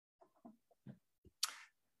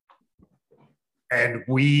And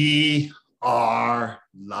we are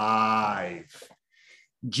live.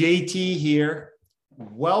 JT here.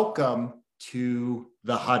 Welcome to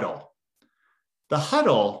The Huddle. The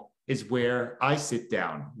Huddle is where I sit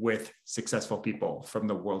down with successful people from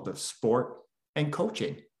the world of sport and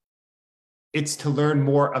coaching. It's to learn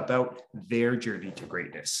more about their journey to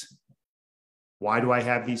greatness. Why do I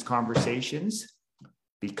have these conversations?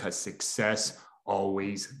 Because success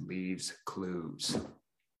always leaves clues.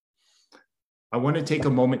 I want to take a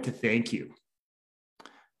moment to thank you.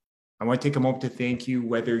 I want to take a moment to thank you,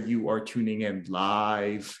 whether you are tuning in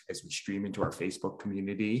live as we stream into our Facebook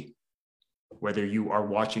community, whether you are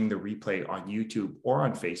watching the replay on YouTube or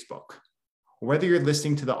on Facebook, or whether you're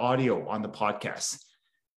listening to the audio on the podcast.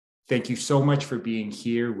 Thank you so much for being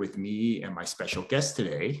here with me and my special guest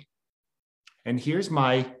today. And here's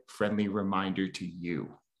my friendly reminder to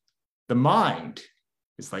you. The mind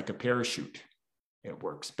is like a parachute. It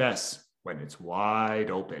works best when it's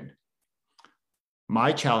wide open.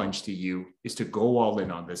 My challenge to you is to go all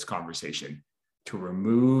in on this conversation, to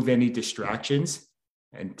remove any distractions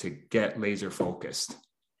and to get laser focused.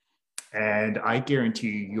 And I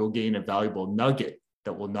guarantee you'll gain a valuable nugget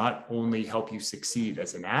that will not only help you succeed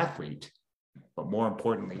as an athlete, but more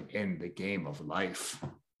importantly, in the game of life.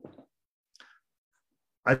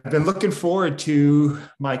 I've been looking forward to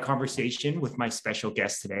my conversation with my special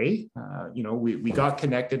guest today. We got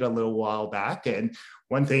connected a little while back. And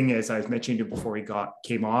one thing, as I've mentioned it before we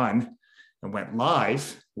came on and went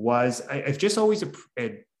live, was I've just always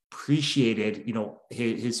appreciated,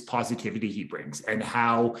 his positivity he brings and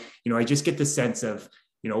how, I just get the sense of,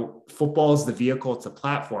 football is the vehicle, it's a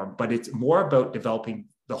platform, but it's more about developing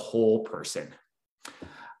the whole person.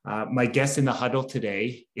 My guest in the huddle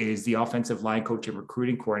today is the offensive line coach and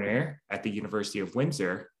recruiting coordinator at the University of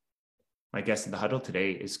Windsor. My guest in the huddle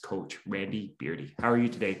today is Coach Randy Beardy. How are you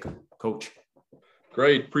today, Coach?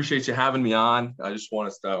 Great. Appreciate you having me on. I just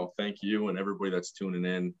want to thank you and everybody that's tuning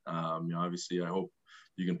in. Obviously, I hope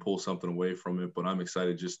you can pull something away from it, but I'm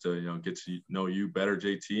excited just to, get to know you better,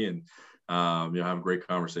 JT, and, have a great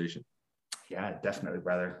conversation. Yeah, definitely,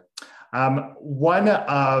 brother. One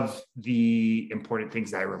of the important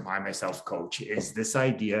things that I remind myself, Coach, is this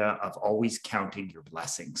idea of always counting your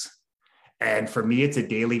blessings. And for me, it's a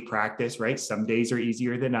daily practice, right? Some days are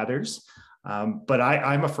easier than others. But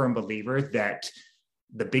I'm a firm believer that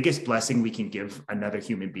the biggest blessing we can give another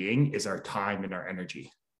human being is our time and our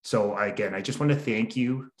energy. So again, I just want to thank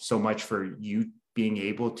you so much for you being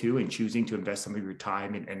able to and choosing to invest some of your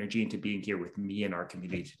time and energy into being here with me and our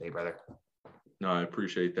community today, brother. No, I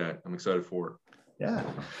appreciate that. I'm excited for it. Yeah.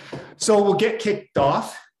 So we'll get kicked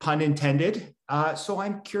off, pun intended. So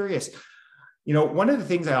I'm curious, one of the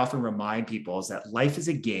things I often remind people is that life is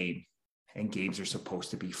a game and games are supposed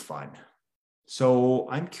to be fun. So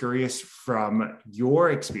I'm curious from your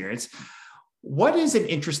experience, what is an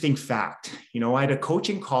interesting fact? I had a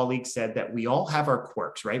coaching colleague said that we all have our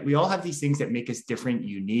quirks, right? We all have these things that make us different,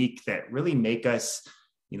 unique, that really make us,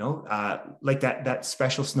 like that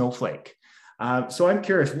special snowflake. So I'm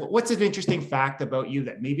curious, what's an interesting fact about you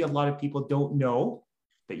that maybe a lot of people don't know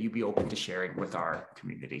that you'd be open to sharing with our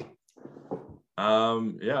community?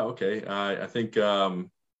 Okay. I think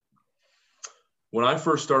when I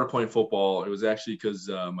first started playing football, it was actually because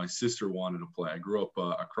my sister wanted to play. I grew up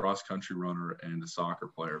a cross-country runner and a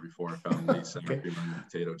soccer player before I found these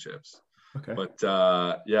potato chips. Okay. But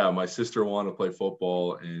my sister wanted to play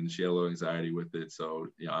football and she had a little anxiety with it. So,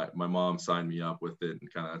 my mom signed me up with it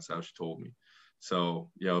and kind of that's how she told me. So,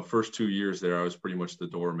 first 2 years there, I was pretty much the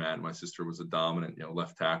doormat. My sister was a dominant,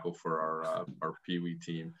 left tackle for our Pee Wee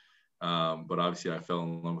team. But obviously I fell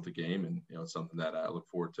in love with the game and, it's something that I look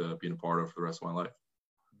forward to being a part of for the rest of my life.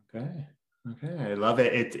 Okay. I love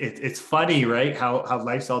it. It's funny, right? How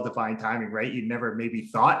life's all divine timing, right? You never maybe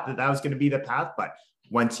thought that was going to be the path, but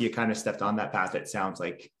once you kind of stepped on that path, it sounds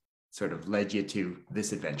like sort of led you to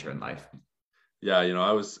this adventure in life. Yeah,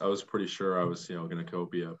 I was pretty sure I was, going to go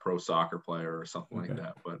be a pro soccer player or something like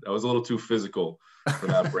that. But I was a little too physical for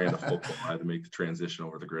that brand of football. I had to make the transition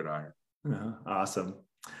over the gridiron. Awesome.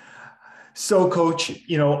 So, Coach,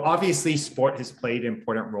 obviously sport has played an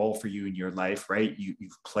important role for you in your life, right?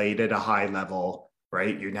 You've played at a high level,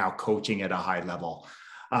 right? You're now coaching at a high level.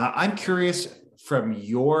 I'm curious from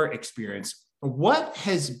your experience, what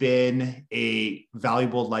has been a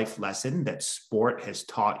valuable life lesson that sport has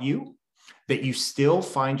taught you that you still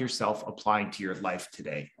find yourself applying to your life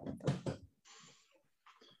today?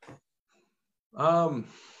 I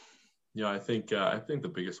think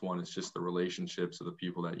the biggest one is just the relationships of the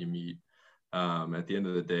people that you meet. At the end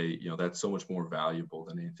of the day, that's so much more valuable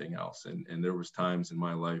than anything else. And there was times in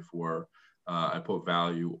my life where I put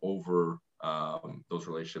value over those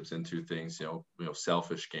relationships into things,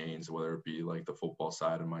 selfish gains, whether it be like the football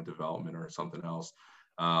side of my development or something else.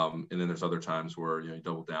 And then there's other times where, you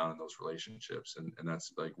double down in those relationships, and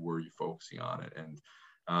that's like where you're focusing on it. And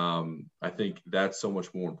I think that's so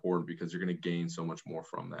much more important because you're going to gain so much more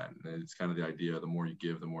from that. And it's kind of the idea, the more you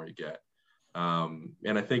give, the more you get. And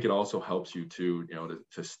I think it also helps you too,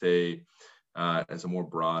 to stay as a more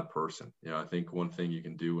broad person. I think one thing you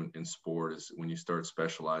can do in sport is when you start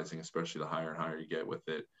specializing, especially the higher and higher you get with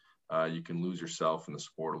it, you can lose yourself in the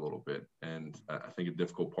sport a little bit. And I think a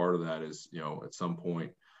difficult part of that is, at some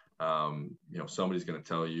point, somebody's going to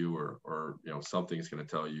tell you, or something is going to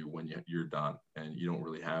tell you when you're done, and you don't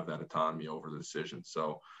really have that autonomy over the decision.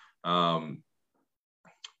 So, how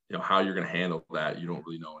you're going to handle that, you don't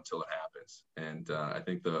really know until it happens. And I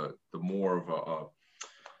think the more of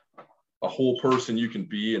a whole person you can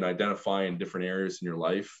be and identify in different areas in your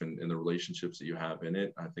life and the relationships that you have in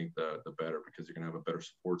it, I think the better, because you're going to have a better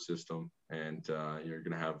support system, and you're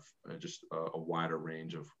going to have just a wider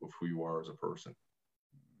range of who you are as a person.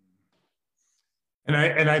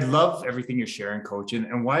 And I love everything you're sharing, Coach.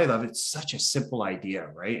 And why I love it's such a simple idea,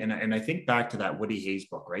 right? And I think back to that Woody Hayes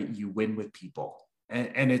book, right? You win with people.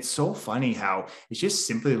 And it's so funny how it's just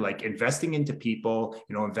simply like investing into people,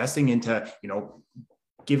 investing into,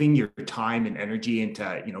 giving your time and energy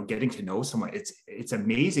into, getting to know someone. It's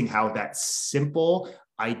amazing how that simple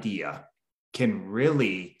idea can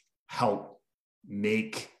really help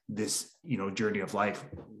make this, journey of life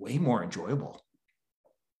way more enjoyable.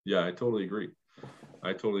 Yeah, I totally agree.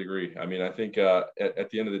 I mean, I think at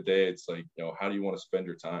the end of the day, it's like, how do you want to spend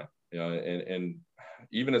your time? And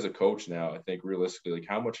even as a coach now, I think realistically, like,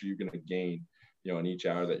 how much are you going to gain, in each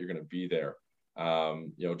hour that you're going to be there?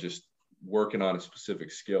 Just working on a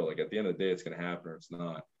specific skill. Like, at the end of the day, it's going to happen or it's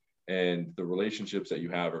not. And the relationships that you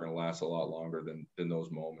have are going to last a lot longer than those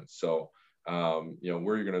moments. So,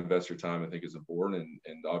 where you're going to invest your time, I think, is important.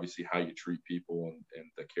 And obviously how you treat people and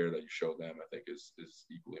the care that you show them, I think is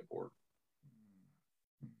equally important.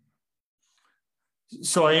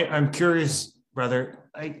 So I'm curious, brother,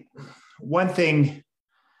 one thing,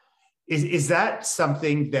 is that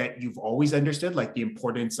something that you've always understood, like the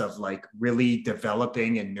importance of like really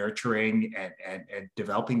developing and nurturing and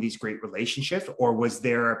developing these great relationships? Or was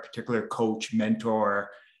there a particular coach, mentor,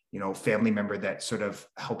 family member that sort of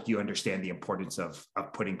helped you understand the importance of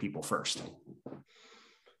putting people first?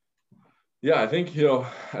 Yeah, I think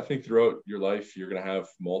throughout your life, you're going to have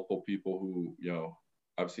multiple people who,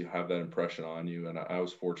 obviously have that impression on you. And I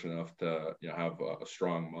was fortunate enough to, have a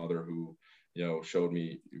strong mother who, showed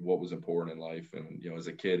me what was important in life. And, as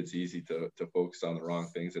a kid, it's easy to focus on the wrong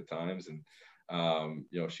things at times. And,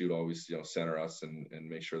 she would always, center us and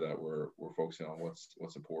make sure that we're focusing on what's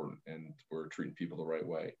important and we're treating people the right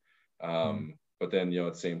way. But then,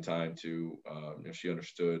 at the same time too, she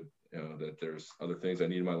understood, that there's other things I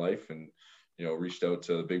need in my life, and, reached out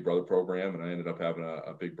to the Big Brother program, and I ended up having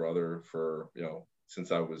a big brother for, since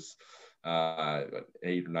I was 8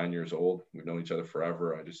 or 9 years old. We've known each other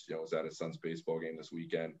forever. I just, was at his son's baseball game this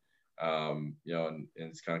weekend, and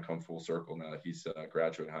it's kind of come full circle now that he's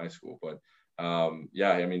graduating high school. But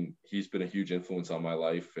yeah, I mean, he's been a huge influence on my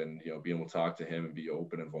life, and, being able to talk to him and be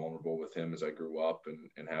open and vulnerable with him as I grew up,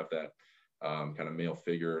 and have that kind of male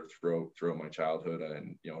figure throughout my childhood.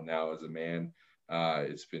 And, now as a man,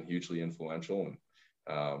 it's been hugely influential. And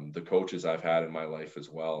the coaches I've had in my life as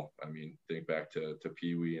well. I mean, think back to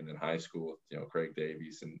Pee Wee, and then high school, Craig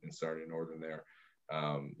Davies, and starting Northern there.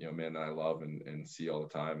 Men that I love and see all the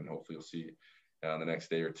time, and hopefully you'll see the next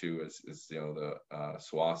day or two as the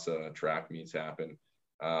SWASA track meets happen.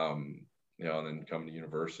 And then coming to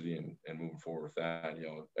university and moving forward with that.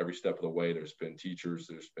 Every step of the way, there's been teachers,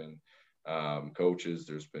 there's been coaches,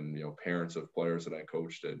 there's been parents of players that I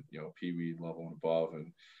coached at Pee Wee level and above,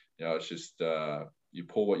 and it's just you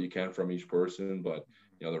pull what you can from each person, but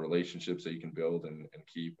the relationships that you can build and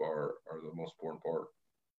keep are the most important part.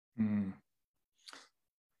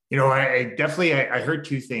 I definitely I heard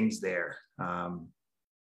two things there from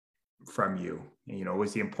you.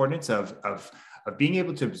 Was the importance of being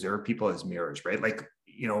able to observe people as mirrors, right? Like,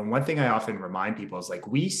 one thing I often remind people is like,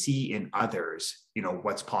 we see in others,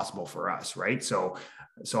 what's possible for us, right? So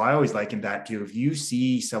I always liken that to, if you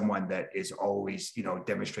see someone that is always,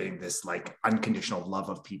 demonstrating this like unconditional love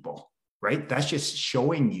of people, right? That's just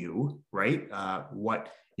showing you, right, what,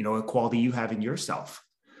 a quality you have in yourself.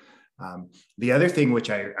 The other thing which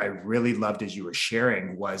I really loved as you were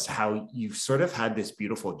sharing was how you sort of had this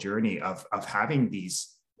beautiful journey of having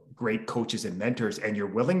these great coaches and mentors, and your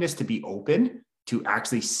willingness to be open to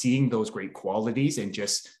actually seeing those great qualities and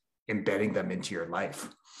just embedding them into your life.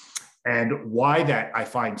 And why that I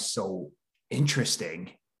find so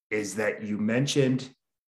interesting is that you mentioned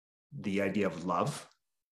the idea of love.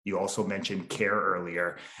 You also mentioned care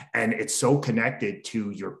earlier, and it's so connected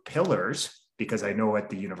to your pillars, because I know at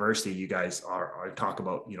the university you guys are talk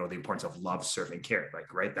about, you know, the importance of love, serve, and care,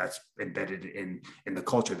 like, right? That's embedded in the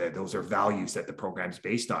culture there. Those are values that the program's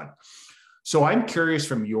based on. So I'm curious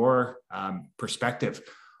from your perspective,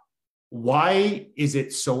 why is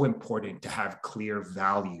it so important to have clear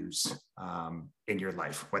values in your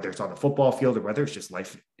life, whether it's on the football field or whether it's just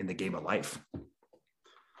life in the game of life?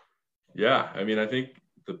 Yeah, I mean, I think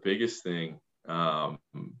the biggest thing, and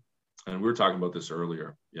we were talking about this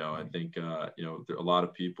earlier, you know, I think, you know, a lot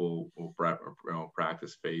of people will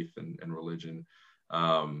practice faith and religion.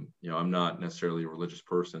 You know, I'm not necessarily a religious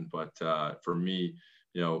person, but for me,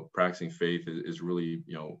 you know, practicing faith is really,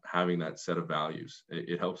 you know, having that set of values.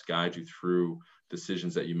 It helps guide you through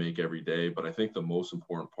decisions that you make every day. But I think the most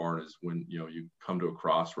important part is when, you know, you come to a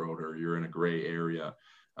crossroad or you're in a gray area.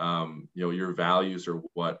 You know, your values are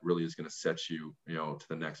what really is going to set you, you know, to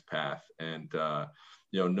the next path. And,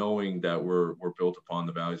 you know, knowing that we're built upon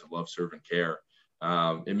the values of love, serve, and care,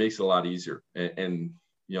 it makes it a lot easier. And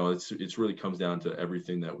you know, it's really comes down to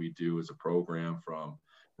everything that we do as a program, from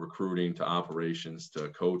recruiting to operations to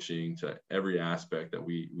coaching to every aspect that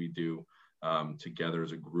we do together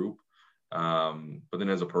as a group. But then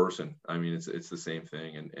as a person, I mean, it's the same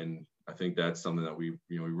thing. And I think that's something that we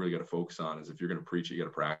really got to focus on, is if you're going to preach it, you got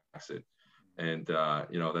to practice it. And,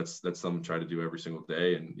 you know, that's something I try to do every single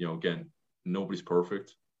day. And, you know, again, nobody's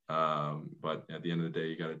perfect. But at the end of the day,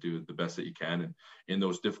 you got to do the best that you can. And in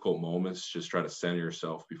those difficult moments, just try to center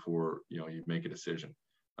yourself before, you know, you make a decision.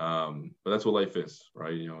 But that's what life is,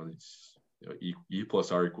 right? You know, it's, you know, E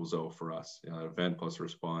plus R equals O for us. You know, an event plus a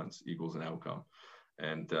response equals an outcome.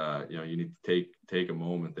 And, you know, you need to take a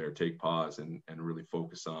moment there, take pause and really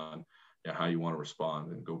focus on, you know, how you want to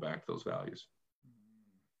respond and go back to those values.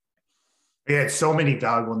 Yeah, so many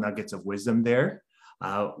valuable nuggets of wisdom there.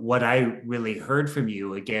 What I really heard from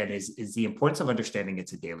you again is the importance of understanding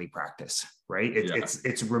it's a daily practice, right?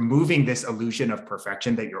 It's removing this illusion of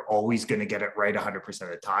perfection that you're always going to get it right 100% of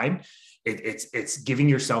the time. It's giving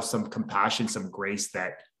yourself some compassion, some grace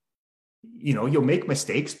that, you know, you'll make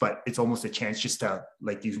mistakes, but it's almost a chance just to,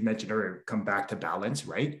 like you mentioned earlier, come back to balance,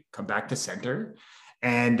 right? Come back to center.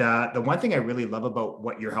 And the one thing I really love about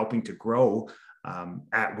what you're helping to grow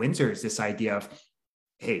at Windsor is this idea of,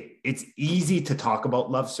 hey, it's easy to talk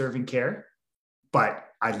about love, serve, and care, but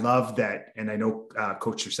I love that. And I know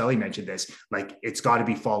Coach Cercelli mentioned this, like it's got to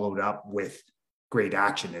be followed up with great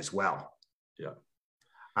action as well. Yeah.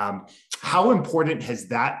 How important has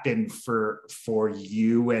that been for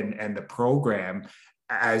you and the program,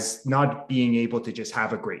 as not being able to just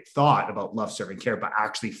have a great thought about love, serve, and care, but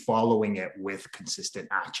actually following it with consistent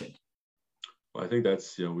action? Well, I think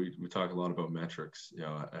that's, you know, we talk a lot about metrics, you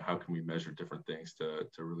know, how can we measure different things to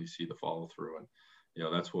really see the follow through? And, you know,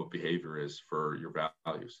 that's what behavior is for your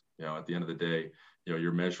values. You know, at the end of the day, you know,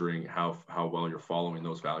 you're measuring how well you're following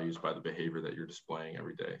those values by the behavior that you're displaying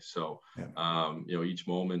every day. So, you know, each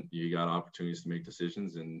moment you got opportunities to make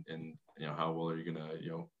decisions, and you know, how well are you going to,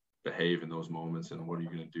 you know, behave in those moments, and what are you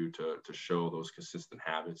going to do to show those consistent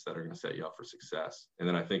habits that are going to set you up for success? And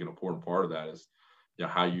then I think an important part of that is, you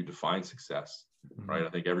know, how you define success, right? I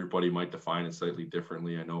think everybody might define it slightly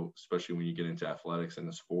differently. I know, especially when you get into athletics and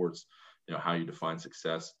the sports, you know, how you define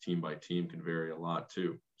success team by team can vary a lot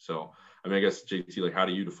too. So, I mean, I guess JT, like, how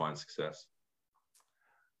do you define success?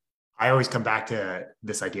 I always come back to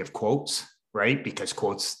this idea of quotes, right? Because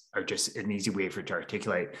quotes are just an easy way for it to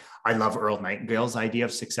articulate. I love Earl Nightingale's idea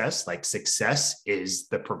of success. Like, success is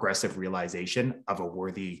the progressive realization of a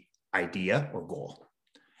worthy idea or goal.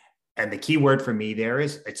 And the key word for me there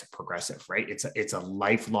is it's progressive, right? It's a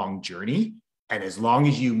lifelong journey. And as long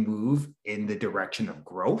as you move in the direction of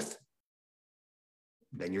growth,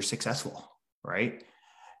 then you're successful, right?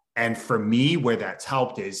 And for me, where that's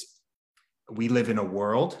helped is we live in a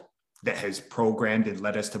world that has programmed and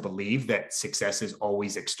led us to believe that success is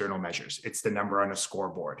always external measures. It's the number on a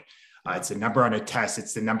scoreboard. It's the number on a test.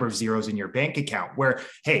 It's the number of zeros in your bank account, where,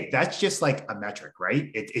 hey, that's just like a metric, right?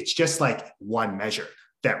 It's just like one measure.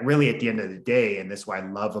 That really, at the end of the day, and this is what I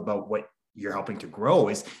love about what you're helping to grow,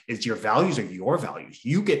 is your values are your values.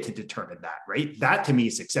 You get to determine that, right? That to me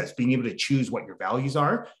is success, being able to choose what your values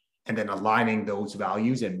are and then aligning those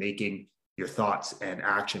values and making your thoughts and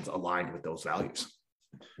actions aligned with those values.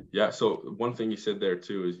 Yeah. So one thing you said there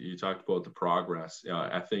too is you talked about the progress.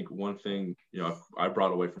 I think one thing, you know, I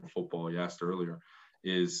brought away from football, you asked earlier,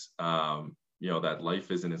 is that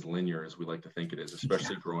life isn't as linear as we like to think it is,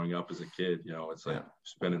 especially growing up as a kid. It's like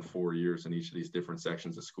spending 4 years in each of these different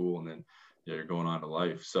sections of school, and then you're going on to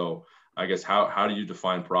life. So I guess how do you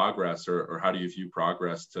define progress, or how do you view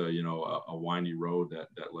progress to a windy road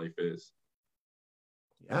that life is?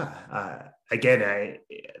 Yeah. Again,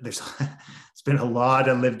 there's it's been a lot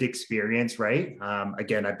of lived experience, right?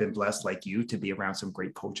 Again, I've been blessed like you to be around some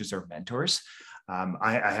great coaches or mentors.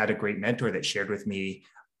 I had a great mentor that shared with me,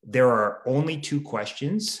 there are only two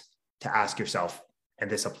questions to ask yourself, and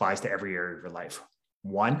this applies to every area of your life.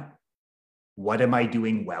 One, what am I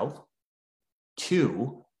doing well?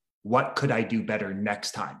 Two, what could I do better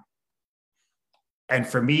next time? And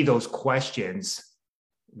for me, those questions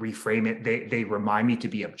reframe it. They remind me to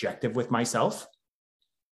be objective with myself.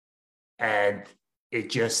 And it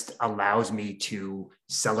just allows me to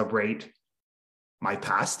celebrate my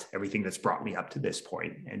past, everything that's brought me up to this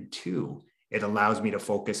point. And two, it allows me to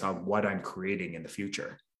focus on what I'm creating in the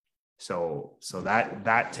future. So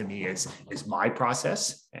that to me is my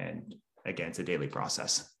process. And again, it's a daily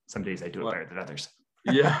process. Some days I do it better than others.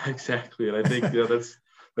 Yeah, exactly. And I think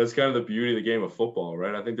that's kind of the beauty of the game of football,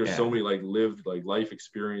 right? I think there's so many lived life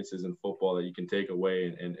experiences in football that you can take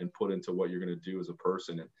away and put into what you're going to do as a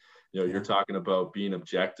person. And you're talking about being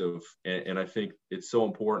objective, and I think it's so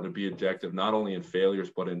important to be objective, not only in failures,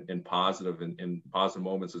 but in positive and positive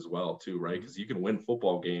moments as well, too, right? Because you can win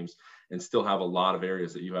football games and still have a lot of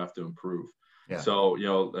areas that you have to improve. Yeah. So,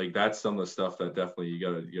 that's some of the stuff that definitely you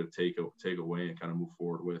gotta take away and kind of move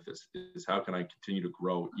forward with is how can I continue to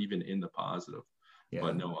grow even in the positive,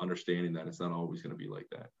 but understanding that it's not always going to be like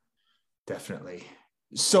that. Definitely.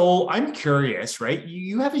 So I'm curious, right?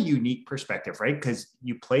 You have a unique perspective, right? Because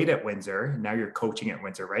you played at Windsor, now you're coaching at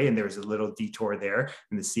Windsor, right? And there's a little detour there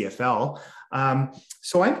in the CFL.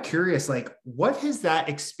 So I'm curious, what has that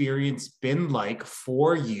experience been like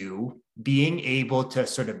for you, being able to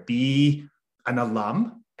sort of be an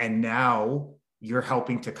alum, and now you're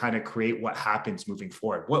helping to kind of create what happens moving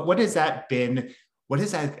forward? What has that been? What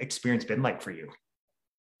has that experience been like for you?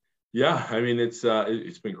 Yeah, I mean, it's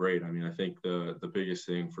been great. I mean, I think the biggest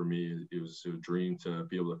thing for me, it was a dream to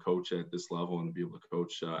be able to coach at this level and be able to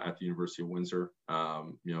coach at the University of Windsor.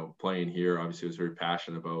 Playing here, obviously, I was very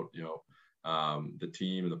passionate about the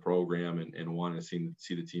team and the program, and wanting to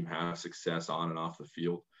see the team have success on and off the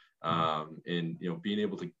field. And being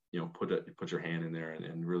able to put your hand in there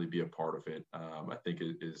and really be a part of it, I think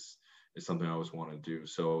it is something I always want to do.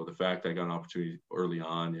 So the fact that I got an opportunity early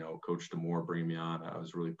on, Coach DeMore bringing me on, I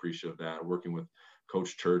was really appreciative of that. Working with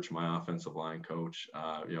Coach Church, my offensive line coach,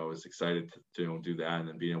 I was excited to do that, and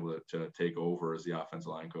then being able to take over as the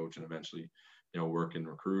offensive line coach, and eventually, work in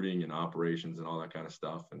recruiting and operations and all that kind of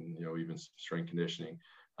stuff, and even strength conditioning.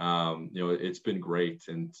 It's been great,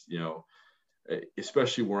 and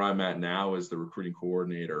especially where I'm at now as the recruiting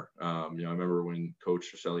coordinator. I remember when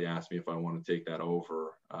Coach Roselli asked me if I want to take that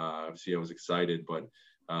over. Obviously, I was excited, but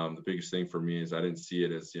the biggest thing for me is I didn't see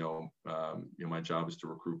it as my job is to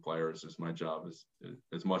recruit players. As my job is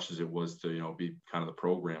as much as it was to be kind of the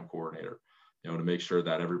program coordinator. To make sure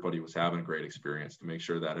that everybody was having a great experience, to make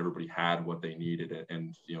sure that everybody had what they needed,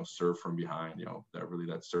 and serve from behind.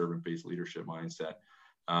 That servant-based leadership mindset.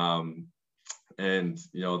 And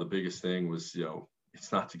the biggest thing was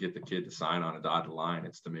it's not to get the kid to sign on a dotted line.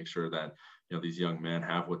 It's to make sure that these young men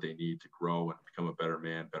have what they need to grow and become a better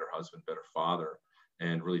man, better husband, better father,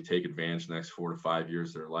 and really take advantage of the next 4 to 5 years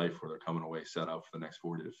of their life, where they're coming away set up for the next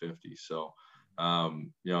 40 to 50. So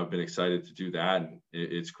I've been excited to do that, and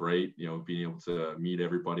it's great being able to meet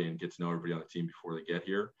everybody and get to know everybody on the team before they get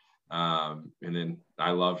here. And then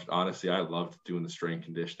I loved doing the strength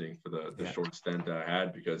conditioning for the short stint that I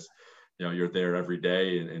had, because you're there every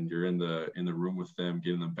day, and you're in the room with them,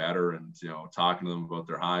 getting them better, and talking to them about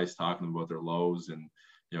their highs, talking to them about their lows, and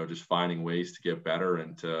just finding ways to get better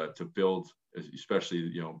and to build,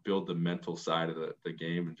 especially build the mental side of the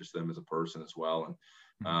game, and just them as a person as well. And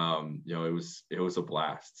it was a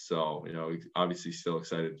blast. So obviously still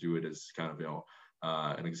excited to do it as kind of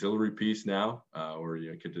an auxiliary piece now, where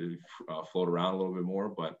you could float around a little bit more,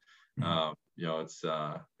 but it was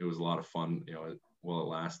a lot of fun while it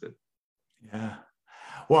lasted. Yeah.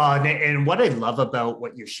 Well, and what I love about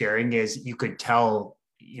what you're sharing is you could tell,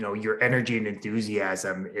 your energy and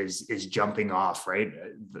enthusiasm is jumping off, right?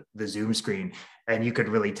 The Zoom screen, and you could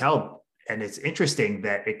really tell. And it's interesting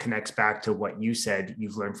that it connects back to what you said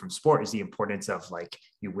you've learned from sport, is the importance of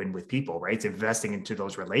you win with people, right? It's investing into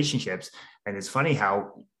those relationships. And it's funny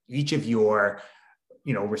how each of your,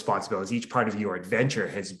 responsibilities, each part of your adventure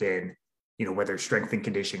has been, whether it's strength and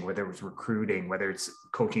conditioning, whether it's recruiting, whether it's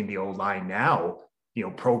coaching the O-line now,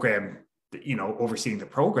 program, overseeing the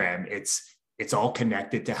program, it's it's all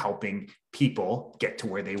connected to helping people get to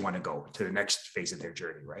where they want to go to the next phase of their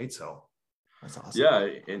journey. Right. So that's awesome. Yeah.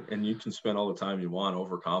 And you can spend all the time you want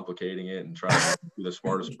overcomplicating it and trying to be the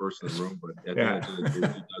smartest person in the room. But at the end of the day, it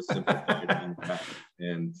really does simplify it.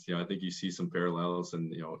 And, I think you see some parallels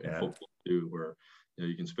in football too, where,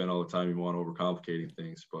 you can spend all the time you want overcomplicating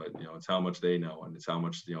things, but, it's how much they know, and it's how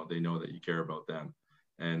much, they know that you care about them.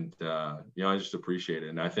 And, I just appreciate it.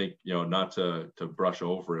 And I think, not to brush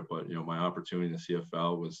over it, but, my opportunity in the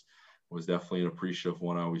CFL was definitely an appreciative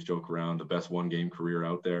one. I always joke around, the best one game career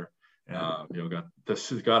out there. Yeah.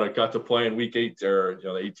 Got to play in week 8 there, the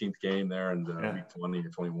 18th game there, and week 20 or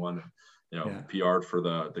 21, PR'd for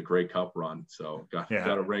the Grey Cup run. So got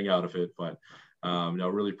a ring out of it, but,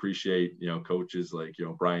 really appreciate, coaches like,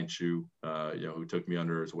 Brian Chu, who took me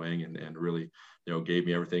under his wing and really, gave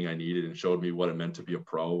me everything I needed and showed me what it meant to be a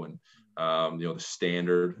pro, and, the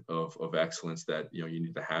standard of excellence that, you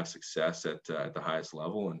need to have success at the highest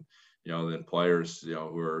level. And, then players,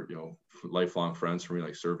 who are, lifelong friends for me,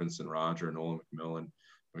 like Sir Vincent Roger, Nolan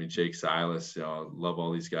McMillan, Jake Silas, love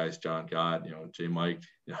all these guys, John Gott, Jay Mike,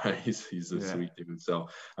 he's a sweet dude. So,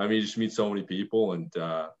 you just meet so many people, and,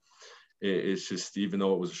 it's just, even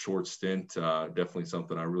though it was a short stint, definitely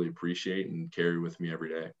something I really appreciate and carry with me every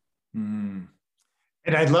day. Mm.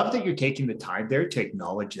 And I love that you're taking the time there to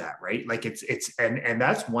acknowledge that, right? Like and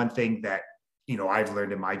that's one thing that, I've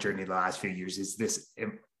learned in my journey the last few years, is this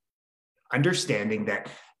understanding that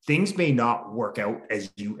things may not work out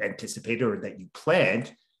as you anticipated or that you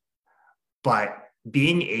planned, but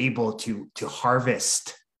being able to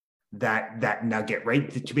harvest that nugget,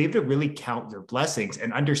 right? To be able to really count your blessings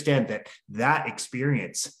and understand that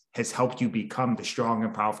experience has helped you become the strong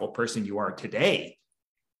and powerful person you are today.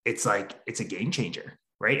 It's like, it's a game changer,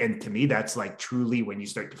 right? And to me, that's like truly when you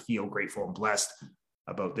start to feel grateful and blessed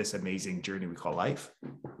about this amazing journey we call life.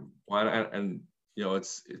 Well, and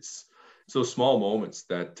it's those small moments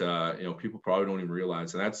that, people probably don't even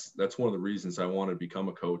realize. And that's one of the reasons I wanted to become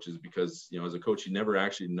a coach, is because, as a coach, you never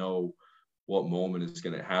actually know what moment is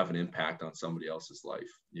going to have an impact on somebody else's life.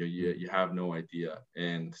 You have no idea.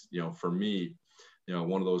 And, for me,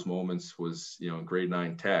 one of those moments was, in grade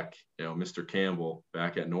 9 tech, Mr. Campbell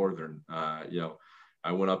back at Northern,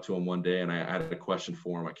 I went up to him one day and I had a question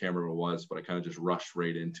for him. I can't remember what it was, but I kind of just rushed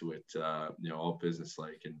right into it, all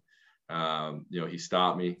business-like. And, he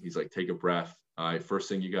stopped me. He's like, take a breath. First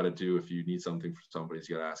thing you got to do if you need something from somebody is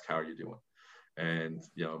you got to ask, how are you doing? And,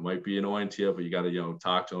 it might be annoying to you, but you got to,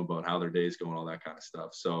 talk to them about how their day's going, all that kind of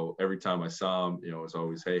stuff. So every time I saw him, it's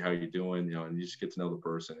always, hey, how you doing? And you just get to know the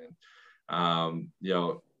person. And,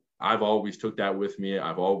 I've always took that with me.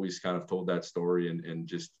 I've always kind of told that story and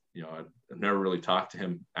just, I've never really talked to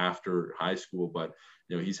him after high school, but,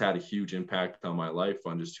 he's had a huge impact on my life,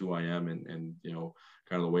 on just who I am and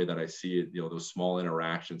kind of the way that I see it, those small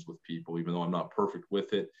interactions with people, even though I'm not perfect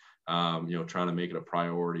with it, trying to make it a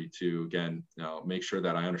priority to, again, make sure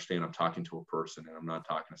that I understand I'm talking to a person and I'm not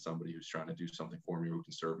talking to somebody who's trying to do something for me, who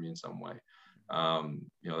can serve me in some way.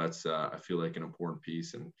 That's, I feel like, an important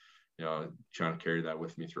piece, and, trying to carry that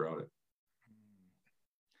with me throughout it.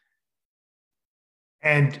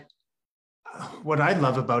 And what I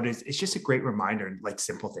love about it is it's just a great reminder, like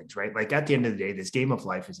simple things, right? Like at the end of the day, this game of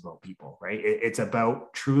life is about people, right? It's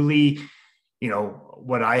about truly,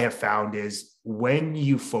 what I have found is when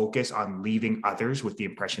you focus on leaving others with the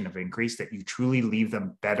impression of increase, that you truly leave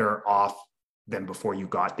them better off than before you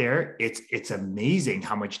got there. It's amazing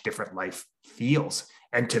how much different life feels.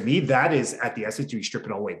 And to me, that is at the essence, you strip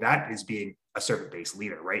it all away. That is being a servant-based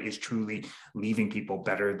leader, right? Is truly leaving people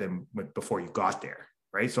better than before you got there.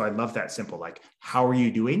 Right. So I love that simple, like, how are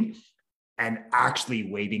you doing? And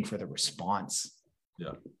actually waiting for the response.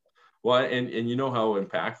 Yeah. Well, and how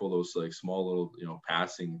impactful those like small little,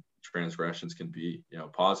 passing transgressions can be,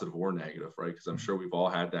 positive or negative, right? Because I'm sure we've all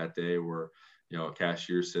had that day where, a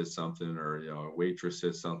cashier says something, or, a waitress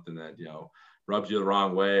says something that, rubs you the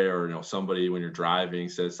wrong way, or, somebody when you're driving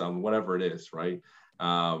says something, whatever it is, right?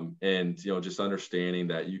 And, just understanding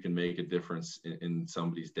that you can make a difference in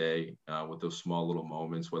somebody's day with those small little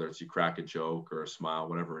moments, whether it's you crack a joke or a smile,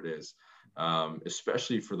 whatever it is,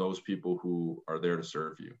 especially for those people who are there to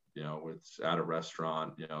serve you. It's at a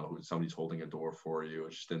restaurant, somebody's holding a door for you.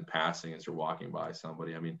 It's just in passing as you're walking by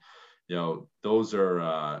somebody. Those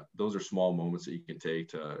are small moments that you can take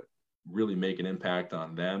to really make an impact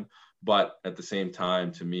on them. But at the same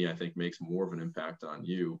time, to me, I think makes more of an impact on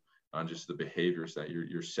you, on just the behaviors that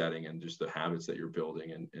you're setting and just the habits that you're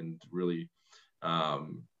building, and really,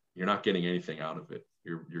 you're not getting anything out of it.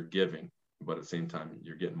 You're giving, but at the same time,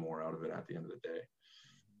 you're getting more out of it at the end of the day.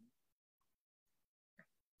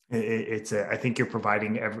 I think you're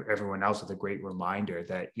providing everyone else with a great reminder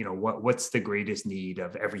that, what's the greatest need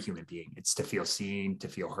of every human being? It's to feel seen, to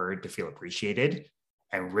feel heard, to feel appreciated.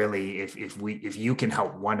 And really, if you can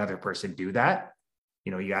help one other person do that,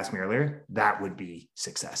 you asked me earlier, that would be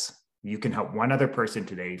success. You can help one other person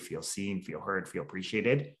today feel seen, feel heard, feel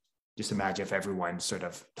appreciated. Just imagine if everyone sort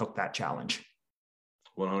of took that challenge.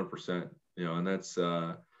 100%, and that's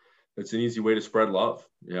it's an easy way to spread love.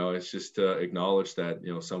 It's just to acknowledge that,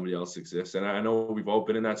 somebody else exists. And I know we've all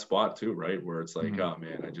been in that spot too, right? Where it's like, oh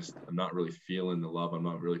man, I'm not really feeling the love. I'm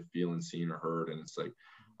not really feeling seen or heard. And it's like,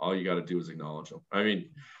 all you got to do is acknowledge them. I mean,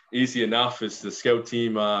 easy enough is the scout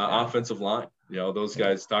team offensive line. Those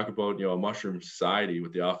guys talk about, a mushroom society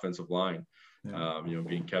with the offensive line,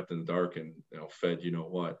 being kept in the dark and, fed,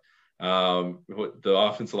 what. The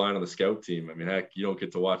offensive line on the scout team, I mean, heck, you don't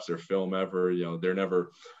get to watch their film ever.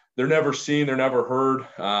 They're never seen, they're never heard.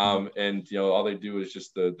 And, all they do is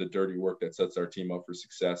just the dirty work that sets our team up for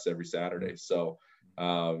success every Saturday. So,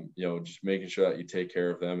 just making sure that you take care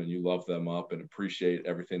of them and you love them up and appreciate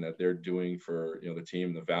everything that they're doing for, the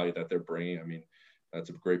team, the value that they're bringing. I mean, that's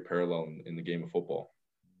a great parallel in the game of football.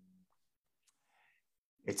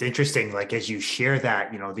 It's interesting, like as you share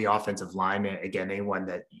that, the offensive line, again, anyone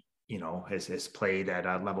that, has played at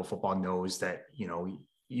a level football knows that,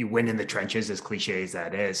 you win in the trenches, as cliche as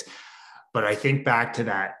that is. But I think back to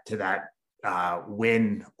that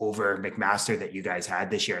win over McMaster that you guys had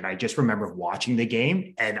this year. And I just remember watching the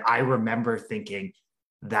game and I remember thinking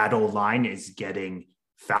that O-line is getting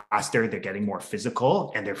faster. They're getting more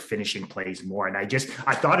physical and they're finishing plays more. And I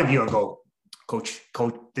thought of you and go, coach,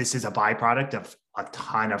 this is a byproduct of a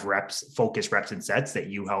ton of reps, focus reps and sets that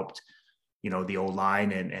you helped, the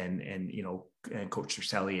O-line and Coach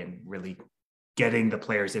Cercelli and really getting the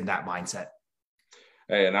players in that mindset.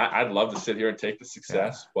 Hey, and I'd love to sit here and take the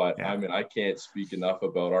success, but I mean, I can't speak enough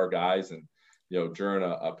about our guys and, during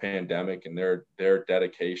a pandemic and their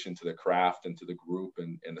dedication to the craft and to the group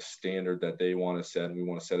and the standard that they want to set and we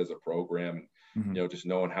want to set as a program. And, just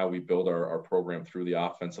knowing how we build our program through the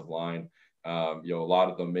offensive line. A lot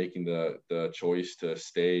of them making the choice to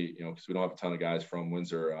stay, because we don't have a ton of guys from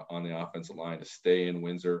Windsor on the offensive line, to stay in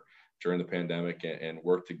Windsor during the pandemic and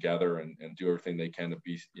work together and do everything they can to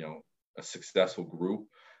be, a successful group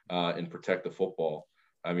and protect the football.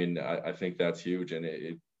 I mean, I think that's huge. And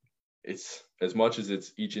it's as much as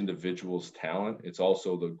it's each individual's talent, it's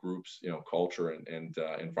also the group's, culture and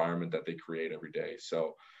environment that they create every day.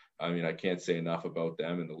 So, I mean, I can't say enough about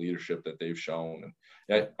them and the leadership that they've shown.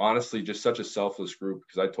 And honestly, just such a selfless group,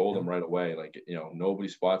 because I told them right away, like,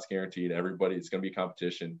 nobody's spot's guaranteed. Everybody, it's going to be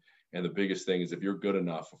competition. And the biggest thing is if you're good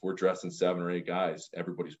enough, if we're dressing 7 or 8 guys,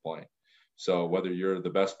 everybody's playing. So whether you're the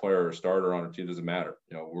best player or a starter on our team, doesn't matter.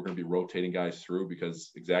 We're going to be rotating guys through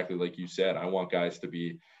because exactly like you said, I want guys to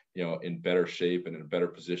be, in better shape and in a better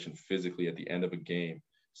position physically at the end of a game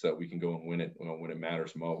so that we can go and win it when it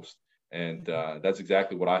matters most. And that's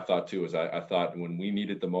exactly what I thought too, is I thought when we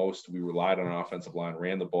needed the most, we relied on our offensive line,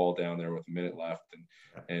 ran the ball down there with a minute left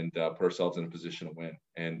and put ourselves in a position to win.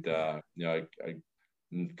 And, I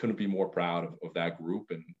couldn't be more proud of that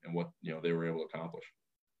group and what, they were able to accomplish.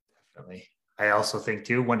 Definitely. I also think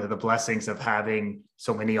too, one of the blessings of having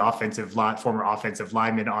so many former offensive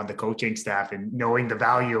linemen on the coaching staff and knowing the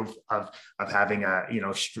value of having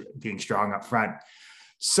being strong up front.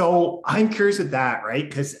 So I'm curious with that, right?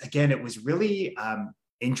 Because again, it was really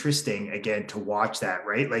interesting again to watch that,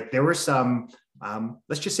 right? Like there were some,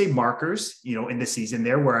 let's just say markers, in the season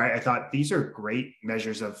there where I thought these are great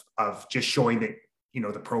measures of just showing that,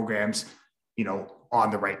 the program's,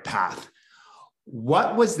 on the right path.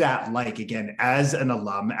 What was that like, again, as an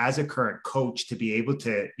alum, as a current coach, to be able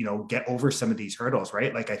to, get over some of these hurdles,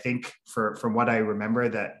 right? Like, I think from what I remember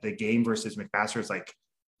that the game versus McMaster is like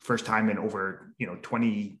first time in over,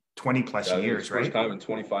 20 plus years, right? First time in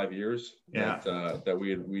 25 years that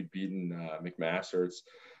we'd beaten McMaster. It's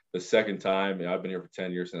the second time. I've been here for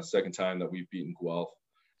 10 years, and the second time that we've beaten Guelph.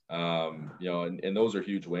 And those are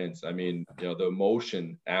huge wins. I mean, the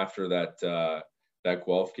emotion after that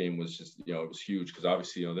Guelph game was just, it was huge because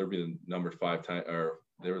obviously, they were the number 5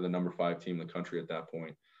 team in the country at that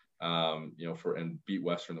point, and beat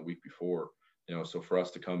Western the week before, so for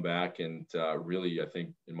us to come back and really, I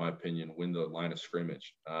think, in my opinion, win the line of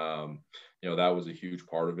scrimmage, that was a huge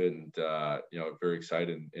part of it. And, very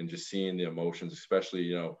excited and just seeing the emotions,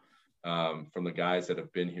 especially, from the guys that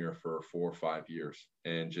have been here for 4 or 5 years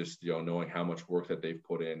and just, knowing how much work that they've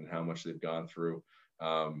put in, how much they've gone through.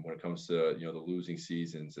 When it comes to, the losing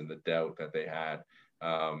seasons and the doubt that they had,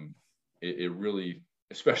 it really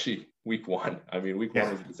especially week one. I mean, week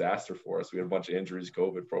one was a disaster for us. We had a bunch of injuries,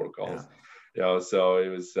 COVID protocols, so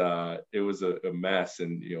it was a mess.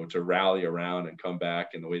 And, to rally around and come back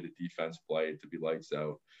and the way the defense played to be lights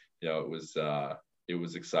out, it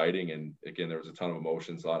was exciting. And again, there was a ton of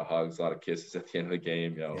emotions, a lot of hugs, a lot of kisses at the end of the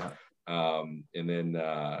game, and then,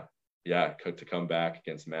 to come back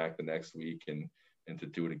against Mac the next week and to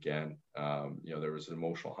do it again. There was an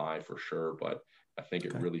emotional high for sure, but I think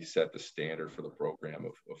it really set the standard for the program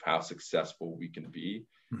of how successful we can be.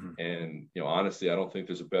 Mm-hmm. And, honestly, I don't think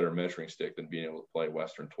there's a better measuring stick than being able to play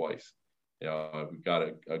Western twice. We've got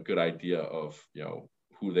a good idea of,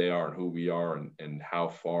 who they are and who we are, and how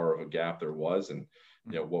far of a gap there was, and,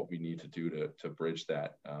 what we need to do to bridge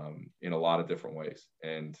that in a lot of different ways.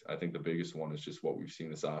 And I think the biggest one is just what we've seen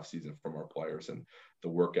this offseason from our players and the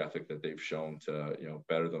work ethic that they've shown to,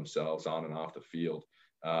 better themselves on and off the field.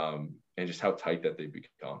 And just how tight that they've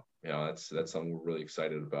become. That's something we're really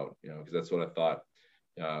excited about, because that's what I thought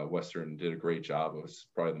Western did a great job. It was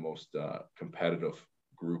probably the most competitive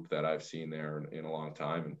group that I've seen there in a long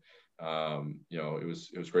time. And, it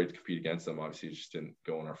was great to compete against them. Obviously, it just didn't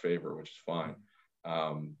go in our favor, which is fine.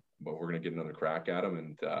 But we're going to get another crack at them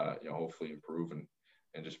and, hopefully improve and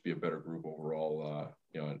just be a better group overall,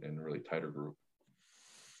 and a really tighter group.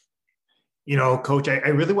 Coach, I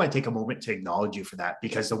really want to take a moment to acknowledge you for that,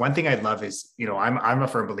 because the one thing I love is, I'm a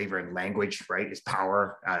firm believer in language, right? Is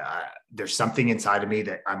power. There's something inside of me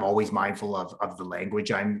that I'm always mindful of the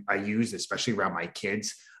language I use, especially around my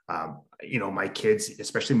kids. My kids,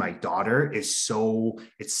 especially my daughter, it's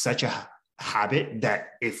such a habit that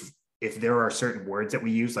if there are certain words that we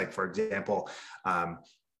use, like, for example,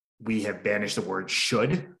 we have banished the word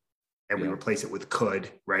should and we replace it with could,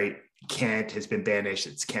 right? Can't has been banished,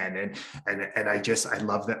 it's can. And I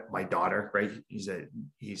love that my daughter, right? He's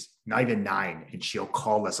not even 9, and she'll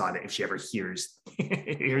call us on it if she ever hears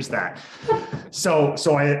that.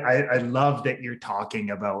 So I love that you're talking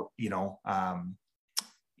about, you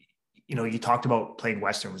talked about playing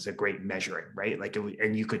Western was a great measuring, right?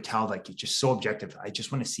 And you could tell, like, it's just so objective. I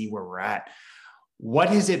just want to see where we're at. What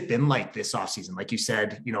has it been like this offseason? Like you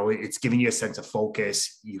said, it's giving you a sense of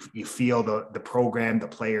focus. You feel the program, the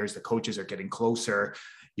players, the coaches are getting closer.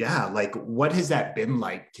 Yeah. Like, what has that been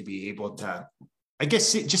like to be able to, I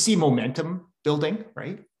guess, just see momentum building,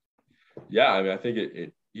 right? Yeah. I mean, I think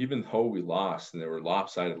it even though we lost and there were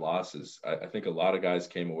lopsided losses, I think a lot of guys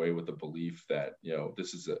came away with the belief that,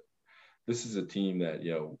 this is a team that,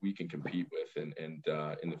 we can compete with, and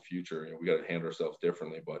in the future, we got to handle ourselves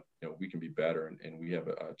differently, but, we can be better and we have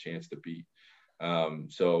a chance to beat.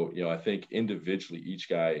 So, I think individually, each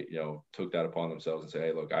guy, took that upon themselves and say,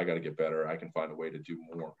 hey, look, I got to get better. I can find a way to do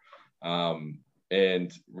more.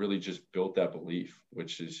 And really just built that belief,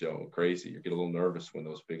 which is, crazy. You get a little nervous when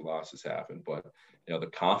those big losses happen, but, the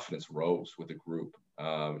confidence rose with the group.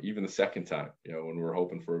 Even the second time, when we were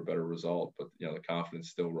hoping for a better result, but, the confidence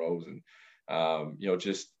still rose. And,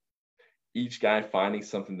 just each guy finding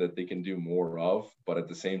something that they can do more of, but at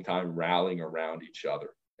the same time rallying around each other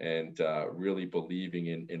and really believing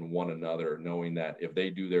in one another, knowing that if they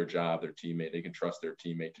do their job, their teammate, they can trust their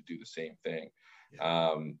teammate to do the same thing.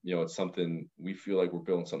 It's something we feel like we're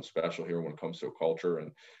building something special here when it comes to a culture.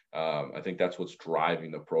 And I think that's what's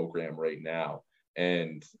driving the program right now.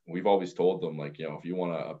 And we've always told them, like, if you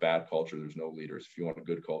want a bad culture, there's no leaders. If you want a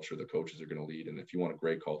good culture, the coaches are going to lead. And if you want a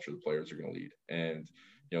great culture, the players are going to lead. And,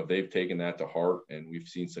 they've taken that to heart. And we've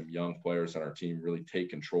seen some young players on our team really take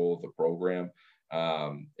control of the program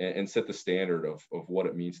and set the standard of what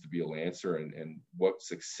it means to be a Lancer and what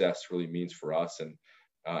success really means for us and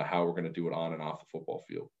how we're going to do it on and off the football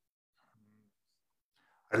field.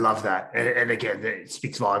 I love that. And again, it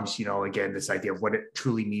speaks volumes, again, this idea of what it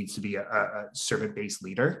truly means to be a servant-based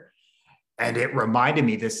leader. And it reminded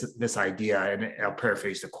me this idea, and I'll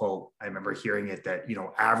paraphrase the quote. I remember hearing it that,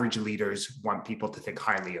 average leaders want people to think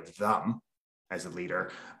highly of them as a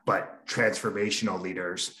leader, but transformational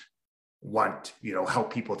leaders want,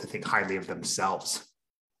 help people to think highly of themselves.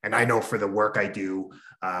 And I know for the work I do,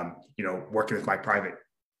 working with my private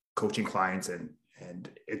coaching clients, and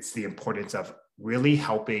it's the importance of really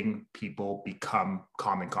helping people become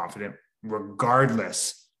calm and confident,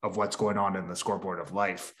 regardless of what's going on in the scoreboard of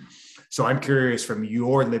life. So I'm curious, from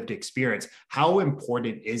your lived experience, how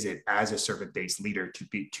important is it as a servant-based leader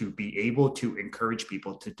to be able to encourage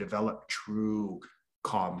people to develop true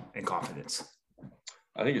calm and confidence?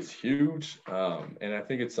 I think it's huge. And I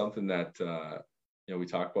think it's something that, we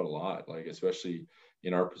talk about a lot, like, especially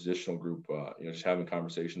in our positional group, just having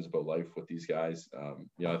conversations about life with these guys.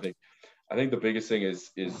 I think the biggest thing is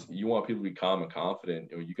you want people to be calm and confident.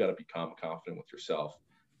 You got to be calm and confident with yourself.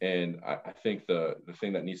 And I think the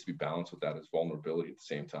thing that needs to be balanced with that is vulnerability at the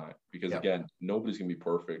same time, because again, nobody's going to be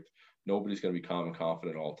perfect. Nobody's going to be calm and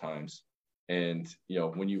confident at all times. And,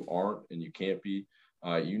 when you aren't and you can't be,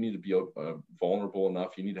 you need to be vulnerable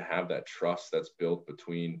enough. You need to have that trust that's built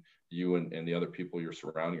between you and the other people you're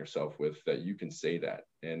surrounding yourself with, that you can say that,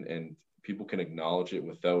 and people can acknowledge it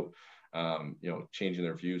without, changing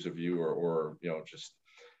their views of you, or just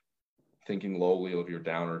thinking lowly of your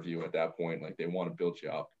downer view at that point. Like, they want to build you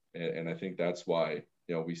up. And I think that's why,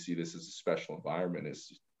 we see this as a special environment.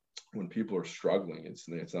 Is when people are struggling,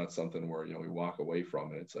 it's not something where, we walk away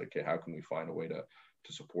from it. It's like, hey, how can we find a way to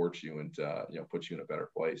support you and, put you in a better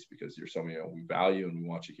place, because you're somebody we value and we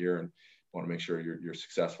want you here and want to make sure you're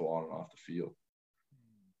successful on and off the field.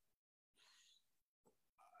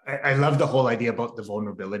 I love the whole idea about the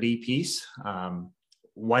vulnerability piece.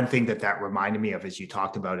 One thing that reminded me of as you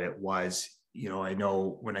talked about it was, I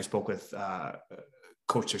know when I spoke with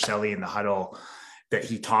Coach Cercelli in the huddle, that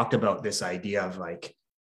he talked about this idea of, like,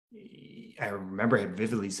 I remember him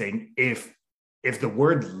vividly saying, if the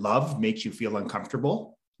word love makes you feel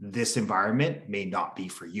uncomfortable, this environment may not be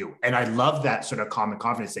for you. And I love that sort of common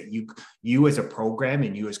confidence that you as a program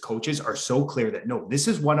and you as coaches are so clear that, no, this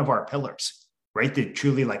is one of our pillars, right? That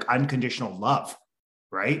truly, like, unconditional love,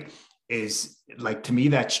 right? Is, like, to me,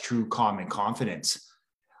 that's true common confidence.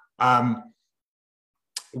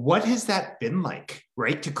 What has that been like,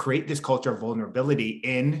 right? To create this culture of vulnerability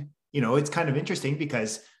in, it's kind of interesting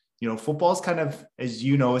because, football is kind of, as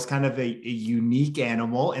you know, is kind of a unique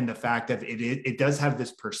animal in the fact that it does have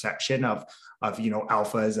this perception of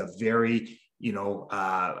alpha as a very,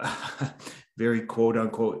 very quote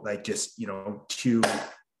unquote, like, just, two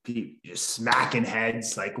just smacking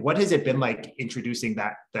heads. Like, what has it been like introducing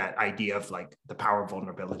that idea of, like, the power of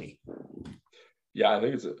vulnerability? Yeah, I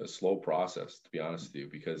think it's a slow process, to be honest with you,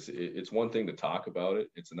 because it's one thing to talk about it.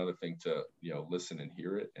 It's another thing to, listen and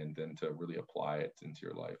hear it, and then to really apply it into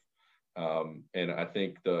your life. And I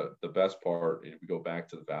think the best part, if we go back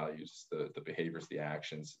to the values, the behaviors, the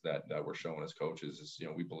actions that we're showing as coaches, is,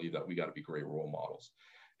 we believe that we got to be great role models.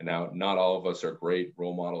 And now, not all of us are great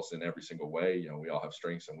role models in every single way. We all have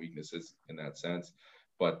strengths and weaknesses in that sense.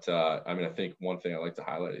 But I think one thing I like to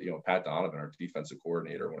highlight, Pat Donovan, our defensive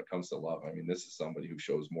coordinator, when it comes to love, this is somebody who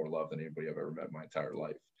shows more love than anybody I've ever met in my entire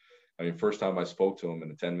life. First time I spoke to him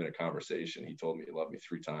in a 10-minute conversation, he told me he loved me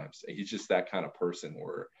 3 times. He's just that kind of person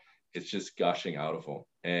where it's just gushing out of him,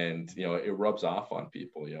 and it rubs off on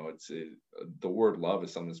people. The word love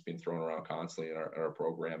is something that's being thrown around constantly in our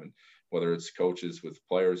program, and whether it's coaches with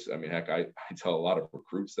players, heck, I tell a lot of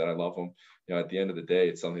recruits that I love them. At the end of the day,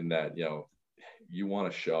 it's something that you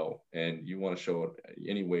want to show, and you want to show it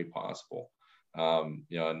any way possible.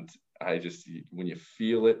 And I just, when you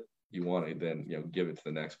feel it, you want to then, give it to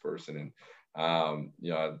the next person. And,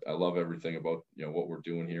 I love everything about, what we're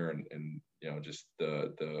doing here, and just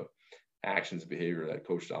the actions, behavior that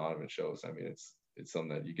Coach Donovan shows. It's something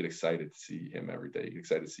that you get excited to see him every day. You get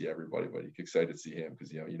excited to see everybody, but you get excited to see him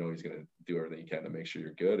because, he's going to do everything he can to make sure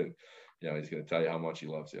you're good. And, he's going to tell you how much he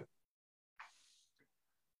loves you.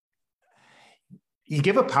 You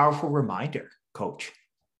give a powerful reminder, Coach,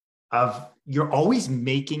 of you're always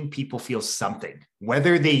making people feel something,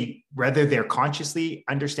 whether they're consciously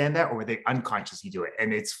understand that or they unconsciously do it.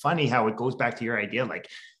 And it's funny how it goes back to your idea, like,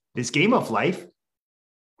 this game of life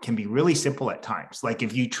can be really simple at times. Like,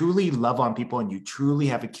 if you truly love on people and you truly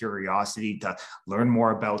have a curiosity to learn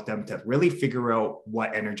more about them, to really figure out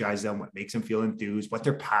what energizes them, what makes them feel enthused, what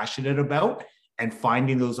they're passionate about, and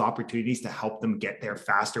finding those opportunities to help them get there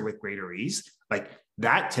faster with greater ease, like,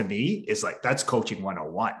 that to me is like, that's coaching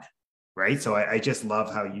 101, right? So I just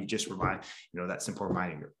love how you just remind, that simple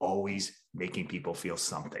reminder, you're always making people feel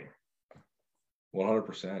something.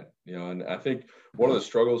 100%. And I think one of the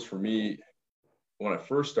struggles for me when I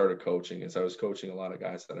first started coaching is I was coaching a lot of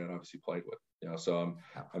guys that I obviously played with, so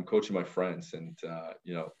I'm coaching my friends, and,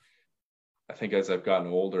 I think as I've gotten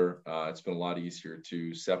older, it's been a lot easier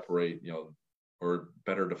to separate, or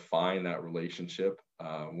better define that relationship,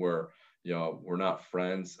 where, we're not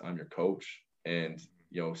friends, I'm your coach, and,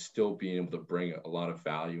 still being able to bring a lot of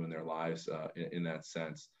value in their lives, in that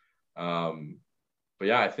sense. But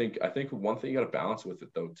yeah, I think one thing you got to balance with it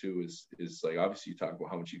though too is like, obviously you talk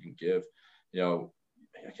about how much you can give. I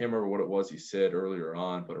can't remember what it was he said earlier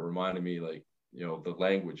on, but it reminded me, like, the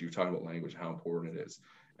language, you were talking about language, how important it is.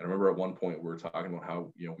 And I remember at one point we were talking about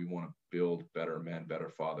how, we want to build better men, better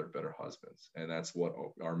father, better husbands. And that's what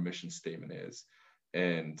our mission statement is.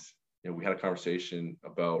 And, we had a conversation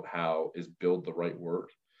about how is build the right word.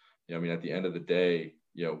 At the end of the day,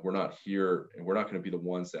 we're not here, and we're not going to be the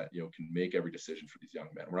ones that, can make every decision for these young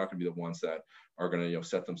men. We're not going to be the ones that are going to,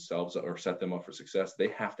 set themselves or set them up for success. They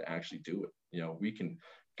have to actually do it. We can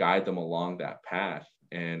guide them along that path.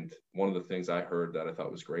 And one of the things I heard that I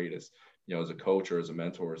thought was great is, as a coach or as a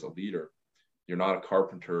mentor, as a leader, you're not a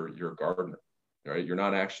carpenter, you're a gardener, right? You're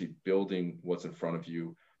not actually building what's in front of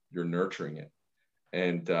you, you're nurturing it.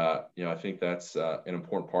 And, I think that's an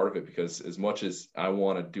important part of it, because as much as I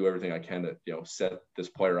want to do everything I can to, set this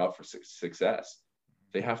player up for success,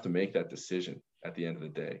 they have to make that decision at the end of the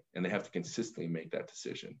day, and they have to consistently make that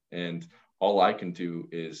decision. And all I can do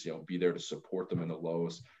is, be there to support them in the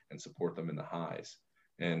lows and support them in the highs.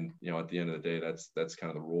 And, at the end of the day, that's kind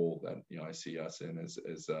of the role that, I see us in as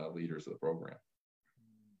leaders of the program.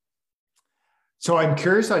 So I'm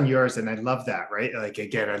curious on yours, and I love that, right? Like,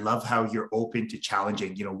 again, I love how you're open to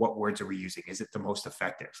challenging, what words are we using? Is it the most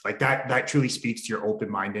effective? Like that truly speaks to your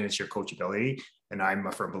open-mindedness, your coachability. And I'm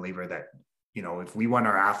a firm believer that, if we want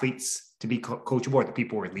our athletes to be coachable, or the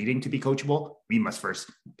people we're leading to be coachable, we must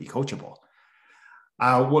first be coachable.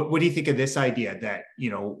 What do you think of this idea that,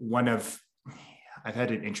 I've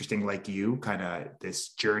had an interesting, like you, kind of this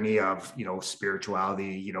journey of,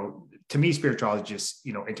 spirituality, to me, spirituality is just,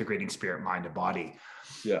 integrating spirit, mind, and body.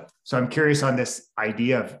 Yeah. So I'm curious on this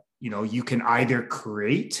idea of, you can either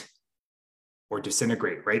create or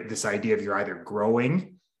disintegrate, right? This idea of you're either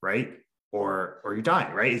growing, right? Or you're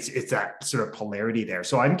dying, right? It's that sort of polarity there.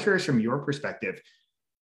 So I'm curious from your perspective,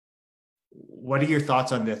 what are your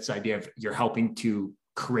thoughts on this idea of you're helping to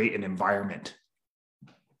create an environment?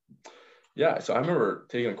 Yeah, so I remember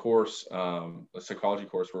taking a course, a psychology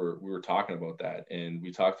course, where we were talking about that, and we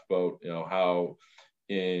talked about how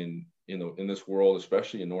in this world,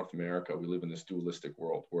 especially in North America, we live in this dualistic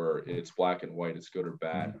world where it's black and white, it's good or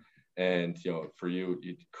bad, and for you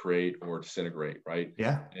create or disintegrate, right?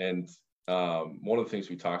 Yeah. And one of the things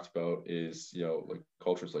we talked about is like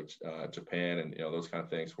cultures like Japan and those kind of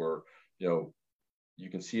things where you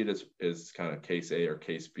can see it as kind of case A or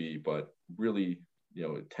case B, but really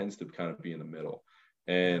it tends to kind of be in the middle.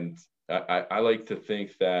 And I like to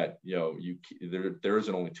think that, there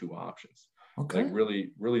isn't only two options. Okay. Like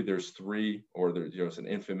really there's three, or there's an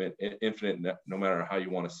infinite, no matter how you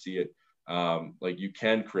want to see it. Like you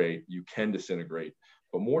can create, you can disintegrate,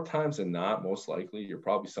 but more times than not, most likely you're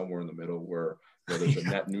probably somewhere in the middle where there's a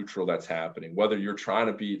net neutral that's happening. Whether you're trying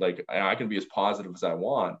to be like, I can be as positive as I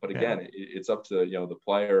want, but again, it's up to the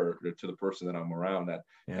player, or to the person that I'm around, that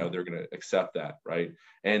they're going to accept that, right?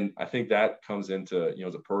 And I think that comes into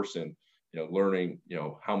as a person, learning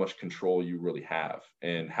how much control you really have,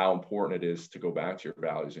 and how important it is to go back to your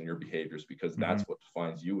values and your behaviors, because that's what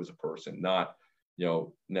defines you as a person, not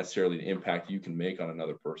necessarily the impact you can make on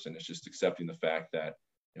another person. It's just accepting the fact that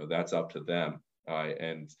that's up to them,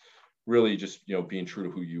 and really just being true to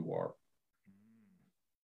who you are.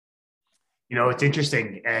 It's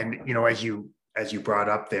interesting, and as you brought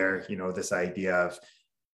up there, this idea of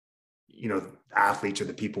athletes, or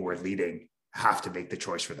the people we're leading, have to make the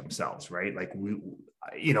choice for themselves, right? Like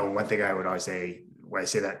one thing I would always say when I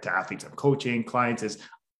say that to athletes I'm coaching, clients, is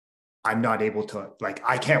I'm not able to, like,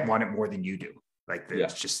 I can't want it more than you do. Like,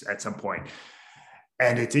 it's just at some point.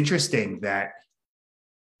 And it's interesting that,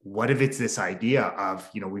 what if it's this idea of,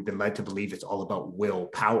 we've been led to believe it's all about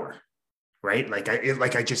willpower, right? Like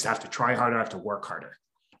I just have to try harder, I have to work harder.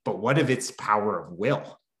 But what if it's power of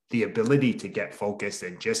will, the ability to get focused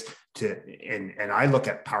and and I look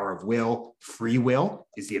at power of will, free will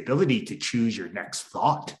is the ability to choose your next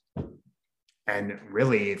thought. And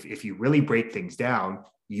really, if you really break things down,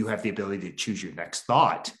 you have the ability to choose your next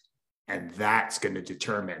thought. And that's going to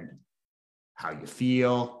determine how you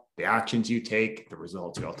feel, the actions you take, the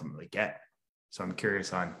results you ultimately get. So I'm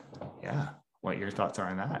curious on, what your thoughts are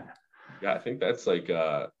on that. Yeah, I think that's like,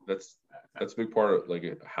 that's a big part of like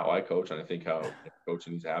how I coach. And I think how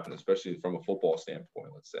coaching needs to happen, especially from a football standpoint,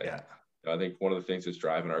 let's say. Yeah. I think one of the things that's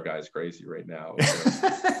driving our guys crazy right now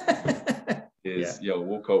is,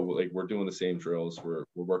 we're doing the same drills, we're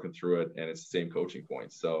working through it, and it's the same coaching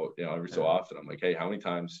points. So, every so often I'm like, hey, how many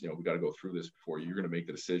times, we got to go through this before you're going to make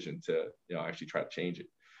the decision to, actually try to change it,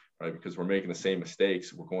 right? Because we're making the same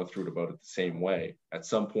mistakes. We're going through it about it the same way. At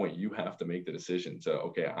some point, you have to make the decision to,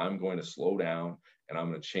 okay, I'm going to slow down and I'm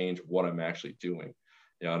going to change what I'm actually doing.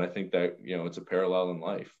 And I think that, it's a parallel in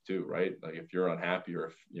life too, right? Like if you're unhappy, or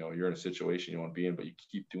if, you're in a situation you want to be in, but you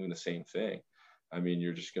keep doing the same thing, I mean,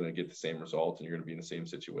 you're just going to get the same result and you're going to be in the same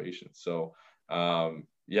situation. So, I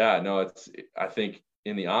think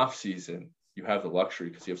in the off season, you have the luxury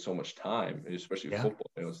because you have so much time, especially with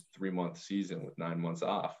football. It's a 3-month season with 9 months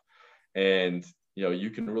off. And, you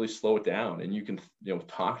can really slow it down, and you can,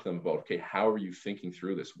 talk to them about, okay, how are you thinking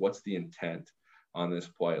through this? What's the intent on this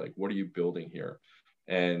play? Like, what are you building here?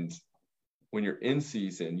 And when you're in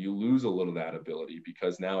season, you lose a little of that ability,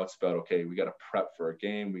 because now it's about, okay, we got to prep for a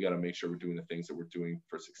game. We got to make sure we're doing the things that we're doing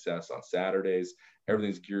for success on Saturdays.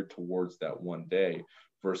 Everything's geared towards that one day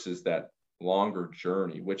versus that longer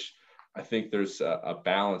journey, which I think there's a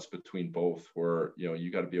balance between both, where,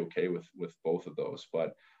 you got to be okay with both of those.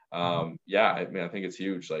 But yeah, I mean, I think it's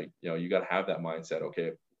huge. Like, you got to have that mindset.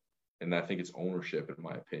 Okay. And I think it's ownership, in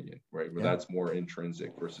my opinion, right? Where that's more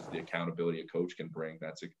intrinsic versus the accountability a coach can bring.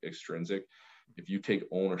 That's extrinsic. If you take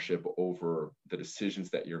ownership over the decisions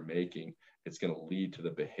that you're making, it's going to lead to the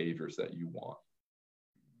behaviors that you want.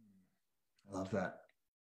 I love that.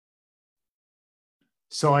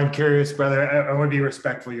 So I'm curious, brother, I want to be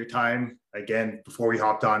respectful of your time. Again, before we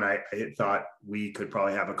hopped on, I thought we could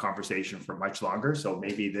probably have a conversation for much longer. So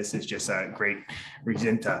maybe this is just a great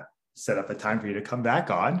reason to set up a time for you to come back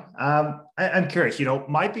on. I'm curious,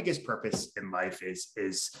 my biggest purpose in life is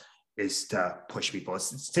to push people.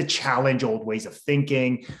 It's to challenge old ways of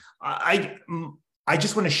thinking. I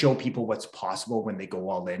just want to show people what's possible when they go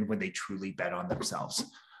all in, when they truly bet on themselves.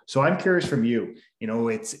 So I'm curious from you,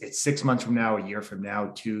 it's 6 months from now, a year from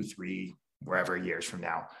now, 2, 3, wherever years from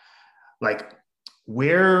now, like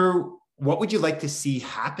what would you like to see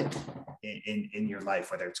happen in your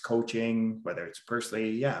life, whether it's coaching, whether it's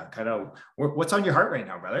personally, kind of what's on your heart right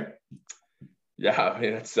now, brother? Yeah, I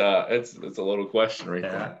mean, it's a little question right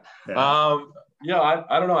there. Yeah.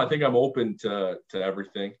 I don't know. I think I'm open to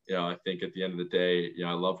everything. I think at the end of the day,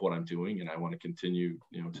 I love what I'm doing, and I want to continue,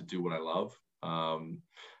 to do what I love.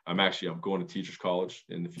 I'm going to teachers college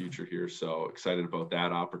in the future here, so excited about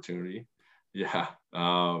that opportunity. Yeah.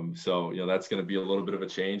 So, that's going to be a little bit of a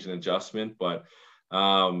change and adjustment, but,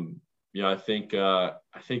 I think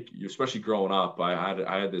especially growing up,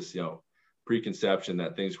 I had this, preconception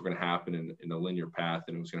that things were going to happen in a linear path,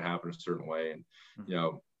 and it was going to happen a certain way. And,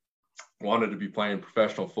 wanted to be playing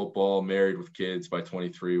professional football, married with kids by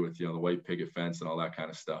 23 with, the white picket fence and all that kind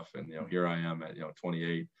of stuff. And, here I am at,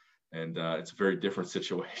 28. And it's a very different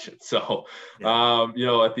situation. So, at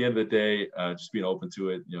the end of the day, just being open to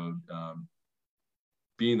it,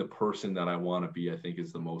 being the person that I want to be, I think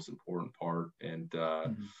is the most important part. And,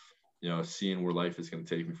 seeing where life is going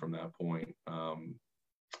to take me from that point.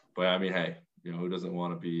 But I mean, hey, who doesn't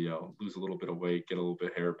want to be, lose a little bit of weight, get a little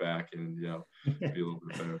bit of hair back, and, be a little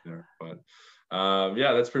bit better there. But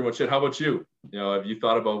that's pretty much it. How about you? Have you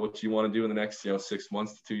thought about what you want to do in the next, 6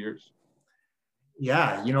 months to 2 years?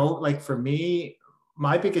 Yeah. Like for me,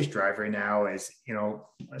 my biggest drive right now is,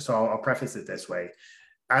 so I'll preface it this way.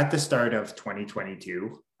 At the start of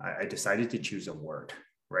 2022, I decided to choose a word,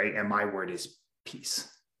 right? And my word is peace,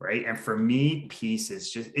 right? And for me, peace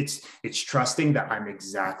is just, it's trusting that I'm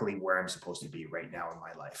exactly where I'm supposed to be right now in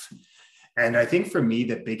my life. And I think for me,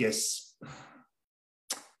 the biggest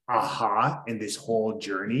aha in this whole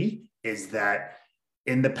journey is that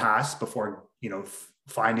in the past, before,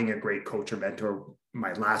 finding a great coach or mentor,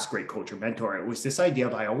 my last great coach or mentor, it was this idea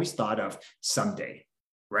of, I always thought of someday,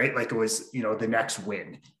 right? Like it was, the next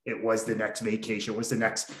win. It was the next vacation. It was the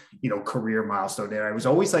next, career milestone. And I was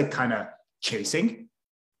always like kind of chasing.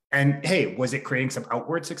 And hey, was it creating some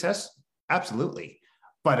outward success? Absolutely.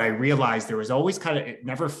 But I realized there was always I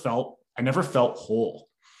never felt whole.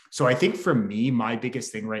 So I think for me, my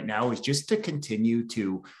biggest thing right now is just to continue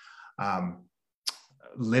to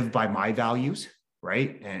live by my values,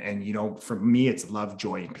 right? And for me, it's love,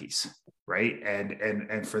 joy, and peace, right?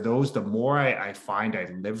 And for those, the more I find I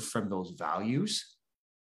live from those values,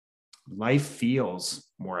 life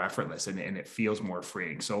feels more effortless and it feels more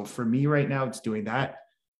freeing. So for me right now, it's doing that.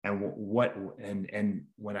 And and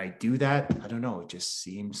when I do that, I don't know, it just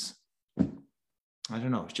seems,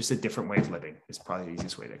 it's just a different way of living. It's probably the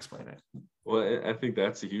easiest way to explain it. Well, I think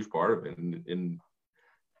that's a huge part of it. And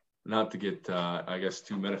not to get, I guess,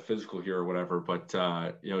 too metaphysical here or whatever, but,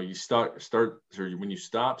 you when you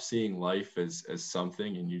stop seeing life as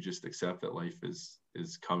something and you just accept that life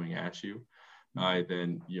is coming at you,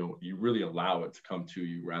 then, you really allow it to come to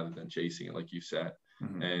you rather than chasing it, like you said.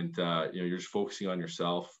 Mm-hmm. And, you're just focusing on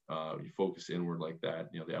yourself. You focus inward like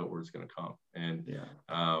that, the outward is going to come. And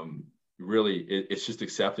really, it's just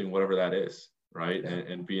accepting whatever that is, right? Yeah.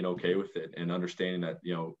 And being okay with it and understanding that,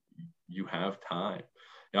 you have time.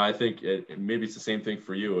 I think maybe it's the same thing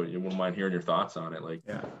for you. You wouldn't mind hearing your thoughts on it. Like,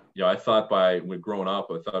 I thought when growing up,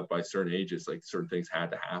 I thought by certain ages, like certain things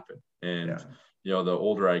had to happen. And, the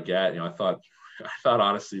older I get, I thought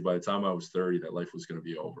honestly, by the time I was 30, that life was going to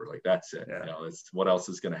be over. Like, that's it. Yeah. It's what else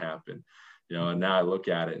is going to happen. and now I look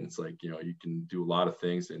at it and it's like, you can do a lot of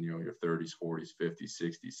things in, your 30s, 40s, 50s,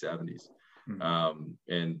 60s, 70s.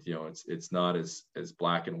 And, it's not as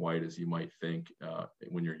black and white as you might think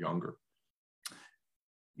when you're younger.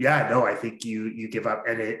 Yeah, no, I think you give up,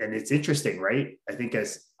 and it's interesting, right? I think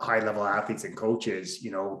as high level athletes and coaches,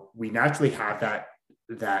 we naturally have that,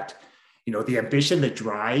 the ambition, the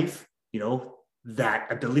drive,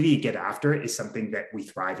 that ability to get after it is something that we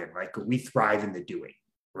thrive in, right? We thrive in the doing,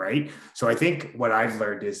 right? So I think what I've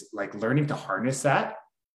learned is like learning to harness that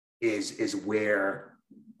is where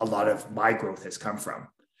a lot of my growth has come from.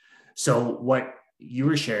 So what you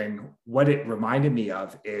were sharing, what it reminded me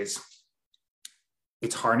of is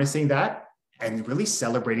it's harnessing that and really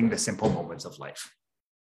celebrating the simple moments of life,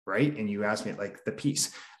 right? And you asked me like the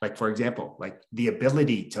peace, like for example, like the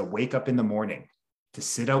ability to wake up in the morning, to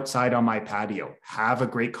sit outside on my patio, have a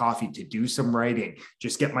great coffee, to do some writing,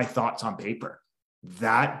 just get my thoughts on paper.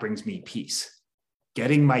 That brings me peace.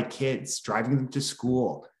 Getting my kids, driving them to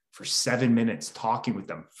school for 7 minutes, talking with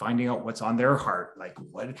them, finding out what's on their heart. Like,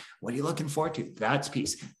 what are you looking forward to? That's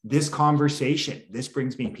peace. This conversation, this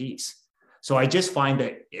brings me peace. So I just find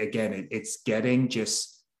that, again, it's getting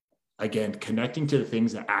connecting to the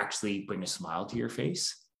things that actually bring a smile to your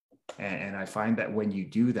face. And I find that when you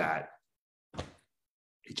do that,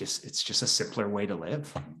 it's just a simpler way to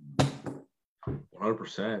live.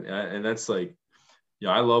 100%. And that's like,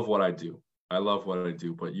 I love what I do.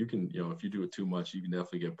 But you can, if you do it too much, you can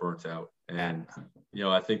definitely get burnt out. And,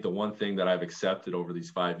 I think the one thing that I've accepted over these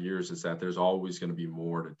 5 years is that there's always going to be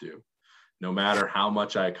more to do. No matter how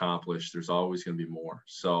much I accomplish, there's always going to be more.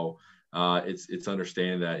 So it's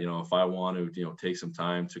understanding that, if I want to, take some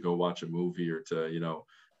time to go watch a movie or to,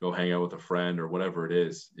 go hang out with a friend or whatever it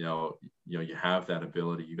is, you have that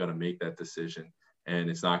ability. You got to make that decision, and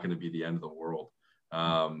it's not going to be the end of the world.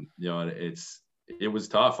 And it was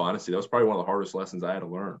tough, honestly. That was probably one of the hardest lessons I had to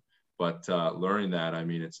learn. But learning that, I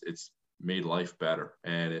mean, it's made life better,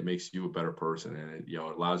 and it makes you a better person, and it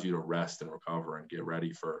allows you to rest and recover and get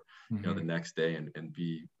ready for the next day and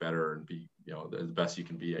be better and be the best you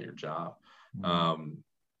can be at your job.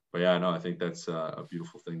 But yeah, no, I think that's a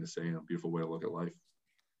beautiful thing to say and a beautiful way to look at life.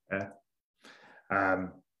 Yeah.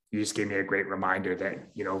 You just gave me a great reminder that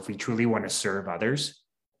if we truly want to serve others,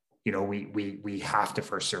 we have to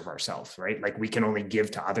first serve ourselves, right? Like we can only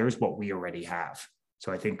give to others what we already have.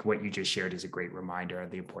 So I think what you just shared is a great reminder of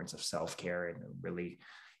the importance of self-care and really,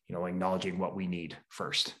 acknowledging what we need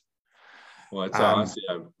first. Well, it's honestly,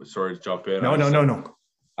 I'm sorry to jump in. No.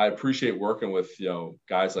 I appreciate working with,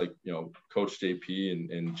 guys like, Coach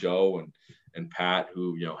JP and Joe and Pat,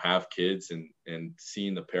 who, have kids and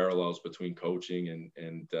seeing the parallels between coaching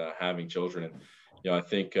and having children. And, I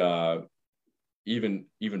think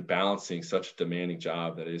even balancing such a demanding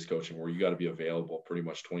job that is coaching, where you got to be available pretty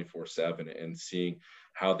much 24/7, and seeing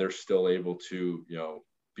how they're still able to,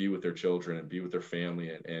 be with their children and be with their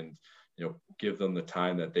family and give them the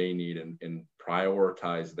time that they need and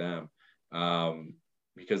prioritize them.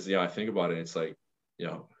 Because, I think about it, it's like,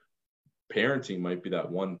 parenting might be that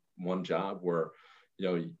one job where,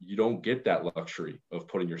 you don't get that luxury of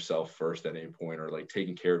putting yourself first at any point, or like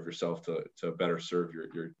taking care of yourself to better serve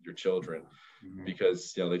your children,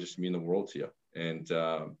 because, they just mean the world to you. And,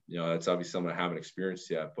 that's obviously something I haven't experienced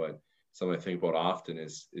yet, but something I think about often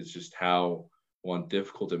is just how, one,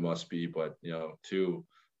 difficult it must be, but, two,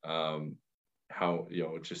 how,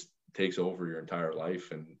 it just takes over your entire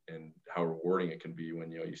life, and how rewarding it can be when,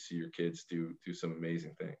 you see your kids do some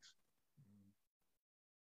amazing things.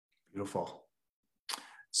 Beautiful.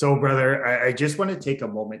 So, brother, I just want to take a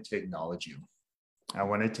moment to acknowledge you. I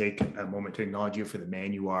want to take a moment to acknowledge you for the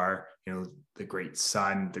man you are, the great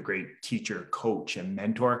son, the great teacher, coach, and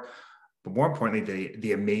mentor, but more importantly,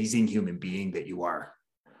 the amazing human being that you are.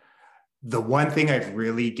 The one thing I've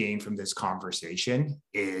really gained from this conversation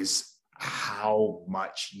is how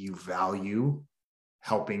much you value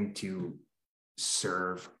helping to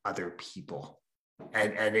serve other people.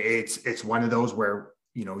 And it's one of those where,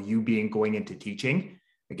 you going into teaching,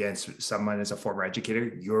 again, someone as a former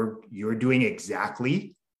educator, you're doing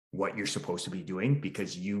exactly what you're supposed to be doing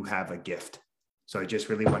because you have a gift. So I just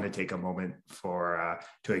really want to take a moment to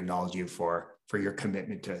acknowledge you for your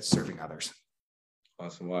commitment to serving others.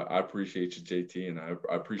 Awesome. Well, I appreciate you, JT, and I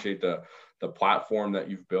appreciate the platform that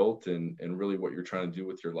you've built and really what you're trying to do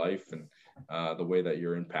with your life and the way that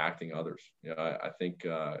you're impacting others. I think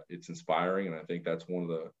it's inspiring, and I think that's one of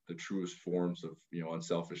the truest forms of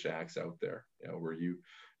unselfish acts out there. Where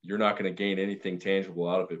you're not going to gain anything tangible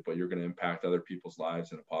out of it, but you're going to impact other people's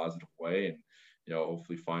lives in a positive way, and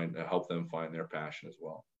hopefully help them find their passion as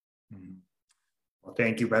well. Well,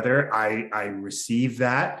 thank you, brother. I receive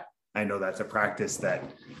that. I know that's a practice that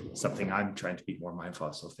something I'm trying to be more mindful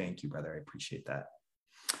of. So thank you, brother. I appreciate that.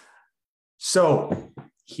 So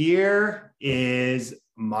here is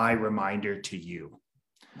my reminder to you.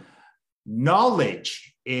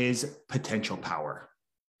 Knowledge is potential power.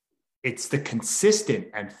 It's the consistent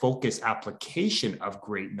and focused application of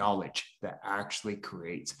great knowledge that actually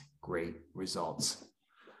creates great results.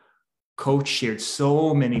 Coach shared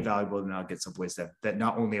so many valuable nuggets of wisdom that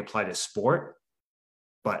not only apply to sport,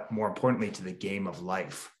 but more importantly, to the game of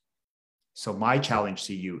life. So my challenge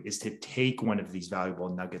to you is to take one of these valuable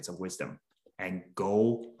nuggets of wisdom and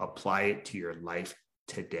go apply it to your life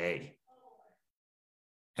today.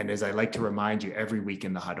 And as I like to remind you every week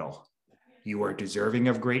in the huddle, you are deserving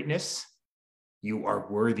of greatness. You are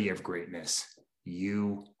worthy of greatness.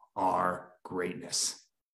 You are greatness.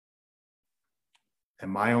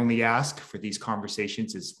 And my only ask for these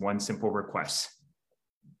conversations is one simple request.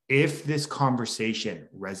 If this conversation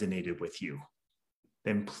resonated with you,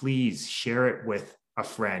 then please share it with a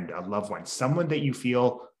friend, a loved one, someone that you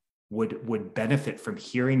feel would benefit from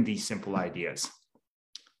hearing these simple ideas.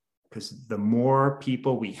 Because the more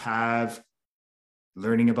people we have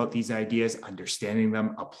learning about these ideas, understanding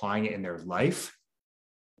them, applying it in their life,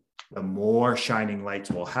 the more shining lights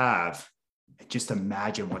we'll have. Just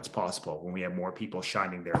imagine what's possible when we have more people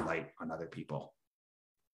shining their light on other people.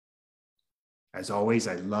 As always,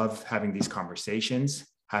 I love having these conversations.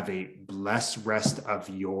 Have a blessed rest of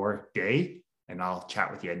your day, and I'll chat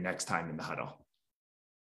with you next time in the huddle.